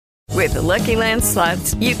With the Lucky Land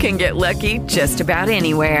Slots, you can get lucky just about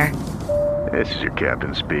anywhere. This is your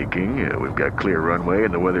captain speaking. We've got clear runway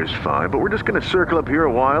and the weather's fine, but we're just going to circle up here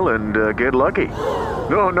a while and get lucky.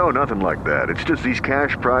 No, nothing like that. It's just these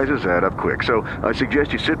cash prizes add up quick. So I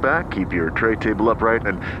suggest you sit back, keep your tray table upright,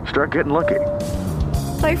 and start getting lucky.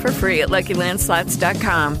 Play for free at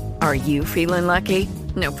LuckyLandSlots.com. Are you feeling lucky?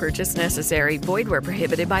 No purchase necessary. Void where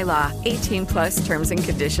prohibited by law. 18 plus terms and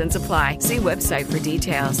conditions apply. See website for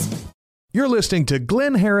details. You're listening to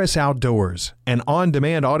Glynn Harris Outdoors, an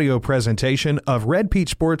on-demand audio presentation of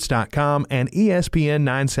RedPeachSports.com and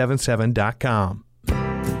ESPN977.com.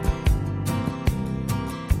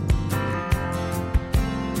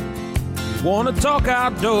 Want to talk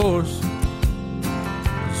outdoors?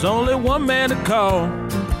 There's only one man to call.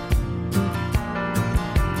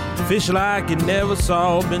 Fish like you never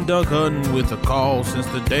saw, been duck hunting with a call since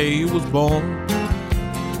the day he was born.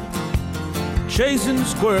 Chasing the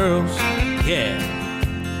squirrels, yeah,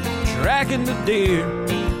 tracking the deer.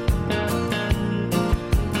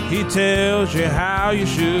 He tells you how you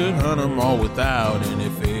should hunt them all without any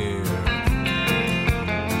fear.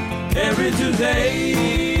 Every Tuesday,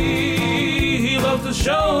 he loves to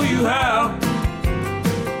show you how.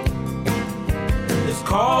 It's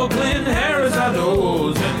called Glynn Harris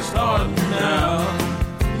Outdoors, and it's starting now.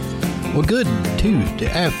 Well, good Tuesday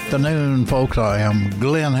afternoon, folks. I am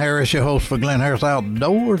Glynn Harris, your host for Glynn Harris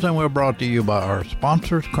Outdoors, and we're brought to you by our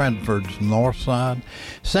sponsors, Cranford's Northside,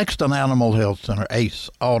 Sexton Animal Health Center, Ace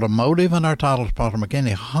Automotive, and our title sponsor,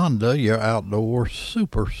 McKinney Honda, your outdoor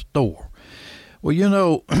superstore. Well, you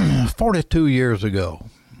know, 42 years ago,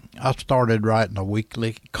 I started writing a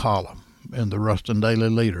weekly column in the Ruston Daily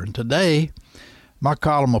Leader, and today my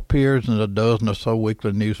column appears in a dozen or so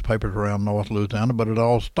weekly newspapers around North Louisiana, but it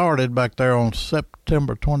all started back there on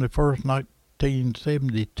September 21st,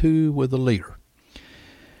 1972 with the Leader.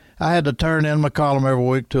 I had to turn in my column every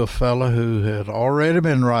week to a fella who had already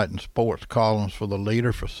been writing sports columns for the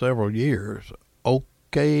Leader for several years,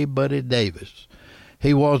 OK Buddy Davis.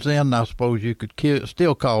 He was then, I suppose you could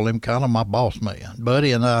still call him, kind of my boss man.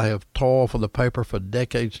 Buddy and I have toiled for the paper for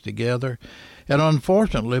decades together. And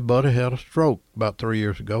unfortunately, Buddy had a stroke about 3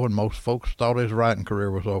 years ago, and most folks thought his writing career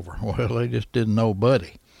was over. Well, they just didn't know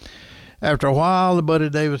Buddy. After a while, the Buddy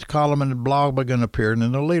Davis column and the blog began appearing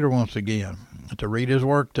in the Leader once again. To read his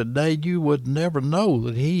work today, you would never know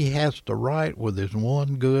that he has to write with his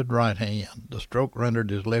one good right hand. The stroke rendered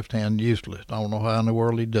his left hand useless. I don't know how in the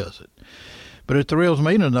world he does it. But it thrills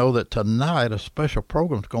me to know that tonight a special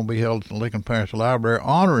program is going to be held at the Lincoln Parish Library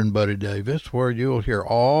honoring Buddy Davis, where you'll hear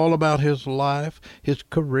all about his life, his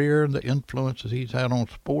career, and the influences he's had on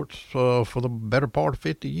sports for the better part of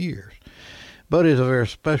 50 years. Buddy's a very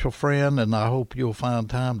special friend, and I hope you'll find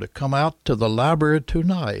time to come out to the library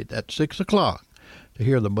tonight at 6 o'clock to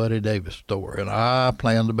hear the Buddy Davis story. And I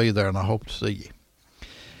plan to be there, and I hope to see you.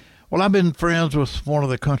 Well, I've been friends with one of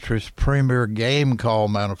the country's premier game call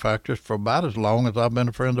manufacturers for about as long as I've been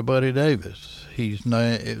a friend of Buddy Davis. His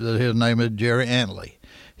name is Jerry Antley.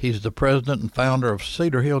 He's the president and founder of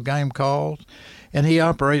Cedar Hill Game Calls, and he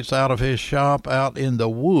operates out of his shop out in the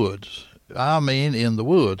woods. In the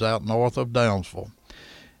woods out north of Downsville.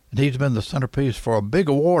 And he's been the centerpiece for a big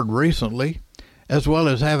award recently, as well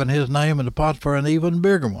as having his name in the pot for an even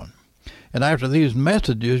bigger one. And after these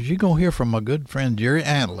messages, you're going to hear from my good friend Jerry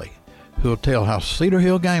Antley, who'll tell how Cedar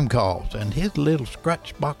Hill Game Calls and his little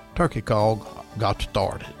scratch box turkey call got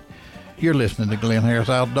started. You're listening to Glynn Harris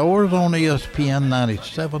Outdoors on ESPN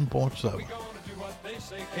 97.7.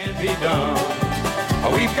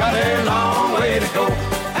 We've got a long way to go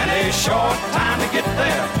and a short time to get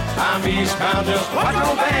there. I'm eastbound, just watch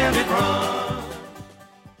no bandit run.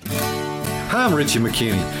 Hi, I'm Richie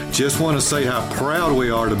McKinney. Just want to say how proud we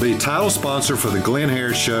are to be title sponsor for the Glynn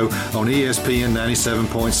Harris Show on ESPN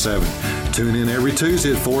 97.7. Tune in every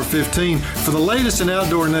Tuesday at 4:15 for the latest in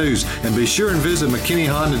outdoor news, and be sure and visit McKinney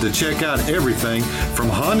Honda to check out everything from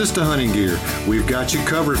Hondas to hunting gear. We've got you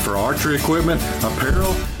covered for archery equipment,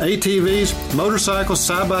 apparel, ATVs, motorcycles,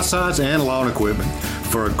 side-by-sides, and lawn equipment.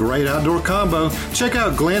 For a great outdoor combo, check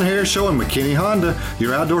out Glynn Harris Show and McKinney Honda,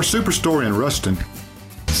 your outdoor superstore in Ruston.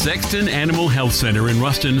 Sexton Animal Health Center in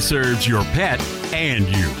Ruston serves your pet and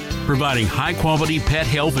you, providing high-quality pet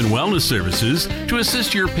health and wellness services to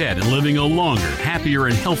assist your pet in living a longer, happier,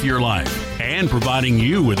 and healthier life, and providing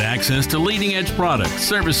you with access to leading-edge products,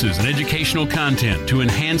 services, and educational content to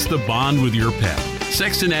enhance the bond with your pet.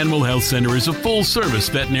 Sexton Animal Health Center is a full-service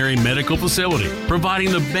veterinary medical facility providing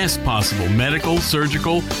the best possible medical,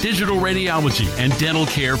 surgical, digital radiology, and dental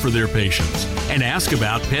care for their patients. And ask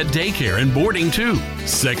about pet daycare and boarding, too.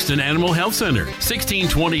 Sexton Animal Health Center,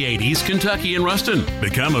 1628 East Kentucky in Ruston.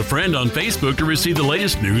 Become a friend on Facebook to receive the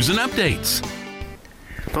latest news and updates.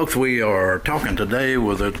 Folks, we are talking today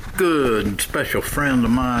with a good and special friend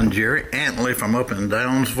of mine, Jerry Antley from up in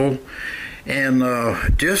Downsville. And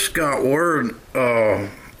just got word a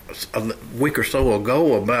week or so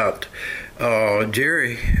ago about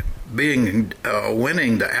Jerry winning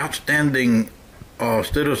the Outstanding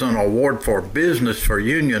Citizen Award for Business for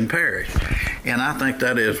Union Parish. And I think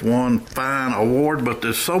that is one fine award, but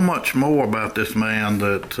there's so much more about this man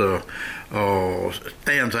that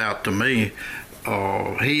stands out to me.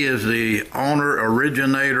 He is the owner,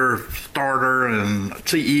 originator, starter, and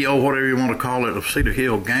CEO, whatever you want to call it, of Cedar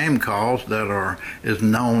Hill Game Calls that is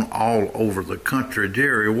known all over the country.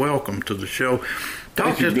 Jerry, welcome to the show.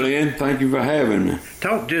 Thank you, Glynn. Thank you for having me.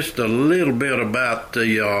 Talk just a little bit about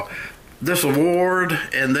this award,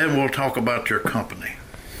 and then we'll talk about your company.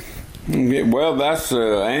 Well, that's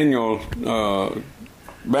the annual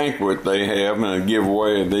banquet they have, and a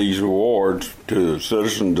giveaway of these awards to the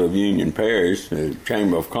citizens of Union Parish, the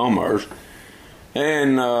Chamber of Commerce.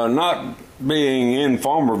 And not being in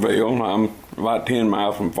Farmerville, I'm about 10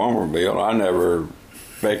 miles from Farmerville, I never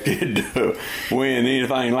expected to win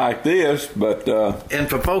anything like this, but and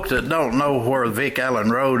for folks that don't know where Vic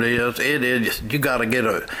Allen Road is, you got to get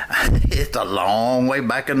it's a long way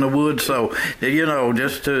back in the woods, so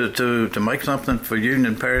just to make something for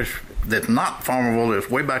Union Parish that's not Farmerville, that's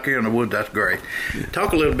way back here in the woods, that's great.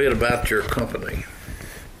 Talk a little bit about your company.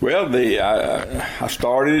 Well, I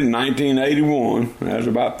started in 1981. That was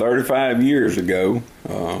about 35 years ago.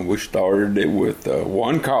 We started it with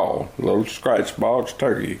one call, a little scratch box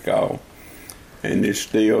turkey call. And it's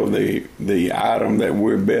still the item that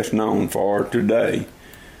we're best known for today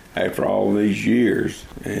after all these years.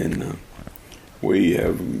 And we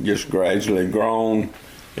have just gradually grown,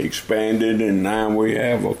 expanded, and now we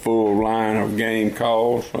have a full line of game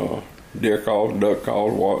calls, deer calls, duck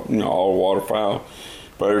calls, all waterfowl,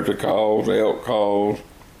 predator calls, elk calls,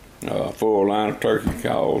 full line of turkey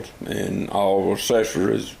calls, and all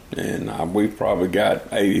accessories. And we've probably got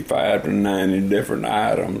 85 to 90 different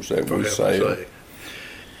items that we sell.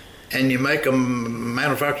 And you make them,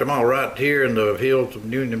 manufacture them all right here in the hills of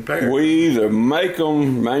Union Parish? We either make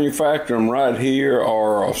them, manufacture them right here,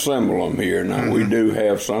 or assemble them here. Now, we do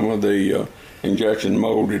have some of the injection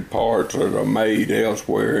molded parts that are made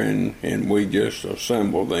elsewhere, and we just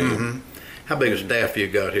assemble them. How big a staff you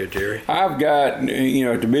got here, Jerry? I've got, at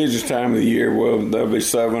the busiest time of the year, well, there'll be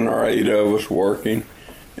 7 or 8 of us working,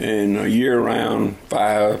 and year-round,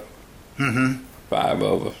 5. Five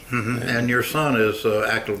of us. And your son is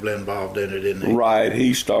actively involved in it, isn't he? Right.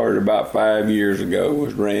 He started about 5 years ago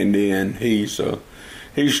with Randy, and he's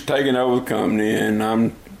taken over the company, and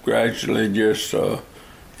I'm gradually just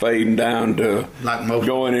fading down to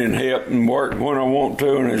going in and help and work when I want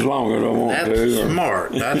to and as long as I want to. That's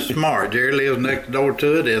smart. That's smart. Jerry lives next door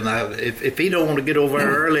to it, and if he don't want to get over there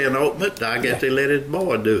early and open it, I guess he let his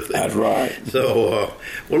boy do it. That's right. So,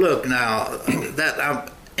 well, look now, I'm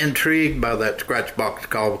intrigued by that scratch box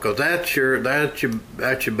call because that's your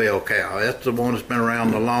bell cow. That's the one that's been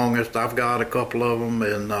around the longest. I've got a couple of them,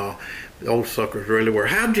 and those suckers really were.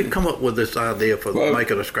 How did you come up with this idea for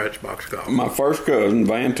making a scratch box call? My first cousin,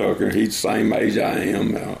 Van Tucker, he's the same age I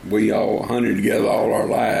am. We all hunted together all our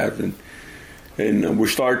lives, and we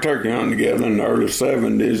started turkey hunting together in the early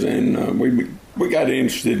 70s, and we got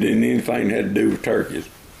interested in anything that had to do with turkeys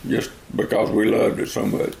just because we loved it so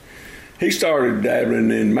much. He started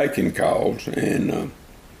dabbling in making calls, and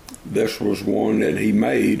this was one that he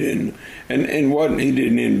made, and he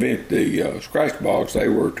didn't invent the scratch box. They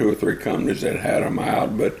were 2 or 3 companies that had them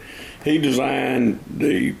out, but he designed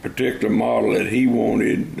the particular model that he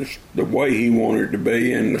wanted, the way he wanted it to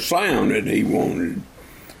be, and the sound that he wanted.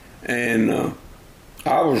 And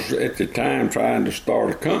I was at the time trying to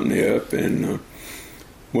start a company up, and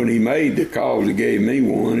when he made the calls, he gave me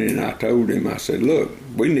one, and I told him, I said, look,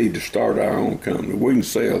 we need to start our own company. We can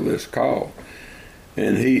sell this call.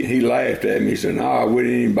 And he laughed at me. He said, no, would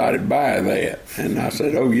anybody buy that? And I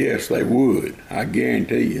said, oh, yes, they would. I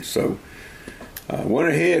guarantee you. So I went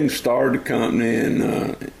ahead and started the company,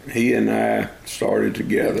 and he and I started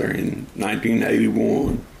together in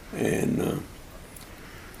 1981. And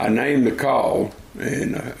I named the call,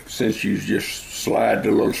 and since you just slide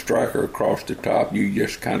the little striker across the top, you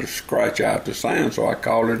just kind of scratch out the sound, so I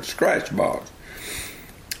called it a scratch box.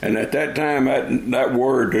 And at that time, that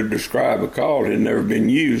word to describe a call had never been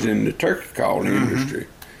used in the turkey calling industry.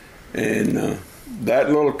 And that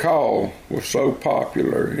little call was so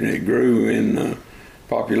popular, and it grew in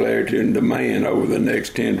popularity and demand over the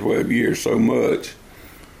next 10, 12 years so much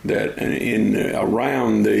that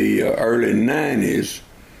around the early 90s,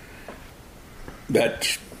 that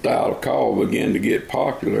style of call began to get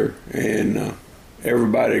popular, and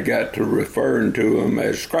everybody got to referring to them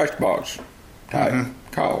as scratch box type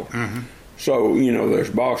calls. So, there's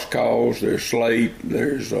box calls, there's slate,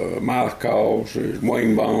 there's mouth calls, there's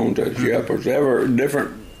wing bones, there's yelpers,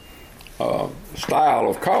 different style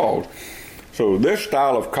of calls. So this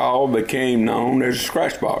style of call became known as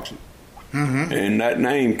scratch boxing. And that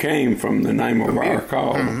name came from the name of our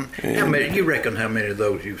call. How many? You reckon how many of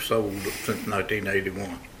those you've sold since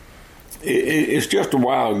 1981? It's just a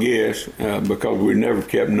wild guess because we never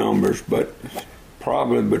kept numbers, but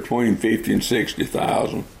probably between 50 and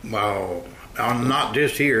 60,000. Wow. Not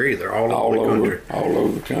just here either, all over the country. All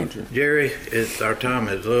over the country. Jerry, our time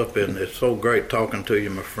is up, and it's so great talking to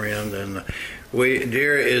you, my friend. And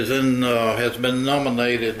Jerry has been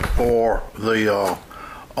nominated for the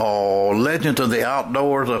Legend of the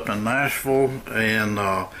Outdoors up in Nashville,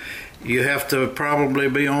 and you have to probably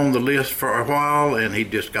be on the list for a while, and he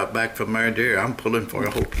just got back from there. Jerry, I'm pulling for you.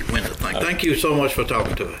 I hope you win the thing. Thank you so much for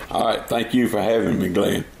talking to us. All right, thank you for having me,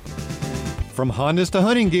 Glenn. From Hondas to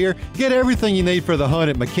hunting gear, get everything you need for the hunt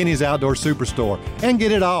at McKinney's Outdoor Superstore and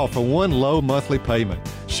get it all for one low monthly payment.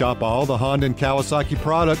 Shop all the Honda and Kawasaki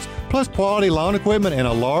products, plus quality lawn equipment and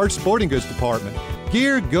a large sporting goods department.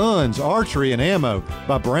 Gear, guns, archery, and ammo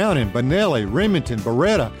by Browning, Benelli, Remington,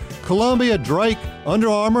 Beretta, Columbia, Drake, Under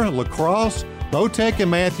Armour, Lacrosse, Bowtech,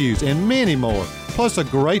 and Matthews, and many more. Plus a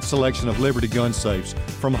great selection of Liberty gun safes.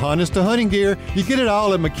 From Hondas to hunting gear, you get it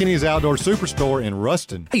all at McKinney's Outdoor Superstore in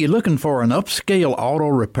Ruston. Are you looking for an upscale auto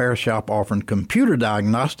repair shop offering computer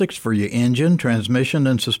diagnostics for your engine, transmission,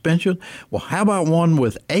 and suspension? Well, how about one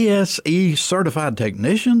with ASE certified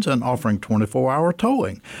technicians and offering 24-hour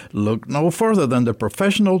towing? Look no further than the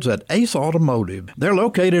professionals at Ace Automotive. They're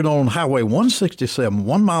located on Highway 167,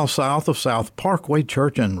 1 mile south of South Parkway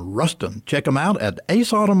Church in Ruston. Check them out at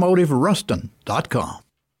aceautomotiveruston.com.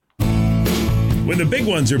 When the big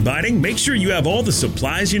ones are biting, make sure you have all the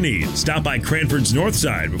supplies you need. Stop by Cranford's North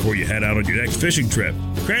Side before you head out on your next fishing trip.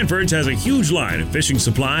 Cranford's has a huge line of fishing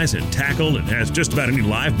supplies and tackle and has just about any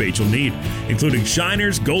live bait you'll need, including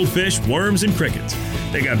shiners, goldfish, worms, and crickets.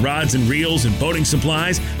 They got rods and reels and boating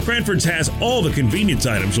supplies. Cranford's has all the convenience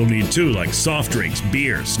items you'll need too, like soft drinks,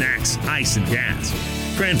 beer, snacks, ice, and gas.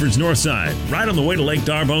 Cranford's North Side, right on the way to Lake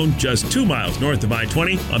D'Arbonne, just 2 miles north of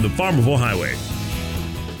I-20 on the Farmerville Highway.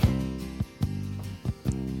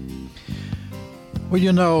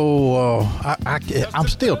 Well, I'm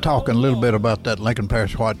still talking a little bit about that Lincoln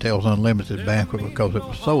Parish Whitetails Unlimited banquet because it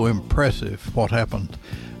was so impressive what happened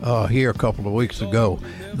here a couple of weeks ago.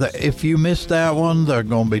 If you missed that one, there are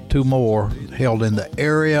going to be 2 more held in the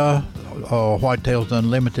area. Whitetails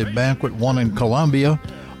Unlimited banquet, one in Columbia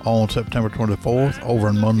on September 24th, over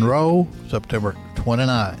in Monroe, September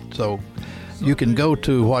 29th. So you can go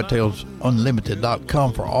to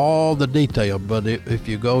whitetailsunlimited.com for all the detail, but if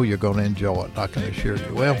you go, you're going to enjoy it, I can assure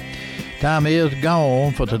you. Well, time is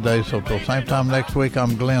gone for today, so till same time next week,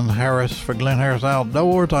 I'm Glynn Harris for Glynn Harris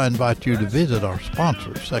Outdoors. I invite you to visit our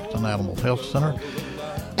sponsors, Sexton Animal Health Center,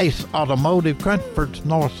 Ace Automotive, Cranford's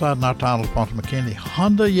North Side, and our title sponsor, McKinney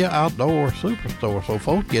Honda, your outdoor superstore. So,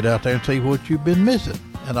 folks, get out there and see what you've been missing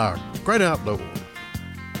in our great outdoors.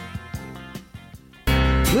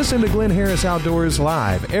 Listen to Glynn Harris Outdoors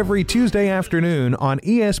live every Tuesday afternoon on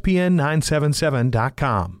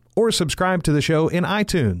ESPN977.com or subscribe to the show in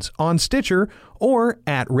iTunes, on Stitcher, or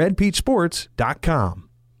at redpeachsports.com.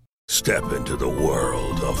 Step into the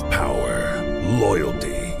world of power,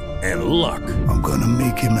 loyalty, and luck. I'm going to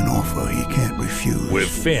make him an offer he can't refuse. With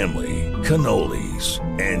family, cannolis,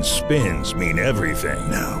 and spins mean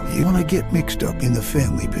everything. Now, you want to get mixed up in the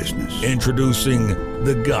family business. Introducing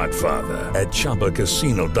The Godfather at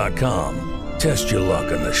ChumbaCasino.com. Test your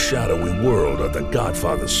luck in the shadowy world of The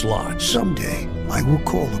Godfather slot. Someday, I will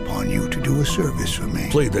call upon you to do a service for me.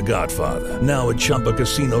 Play The Godfather, now at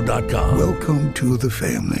ChumbaCasino.com. Welcome to the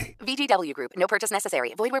family. VGW Group. No purchase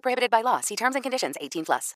necessary. Void where prohibited by law. See terms and conditions. 18+.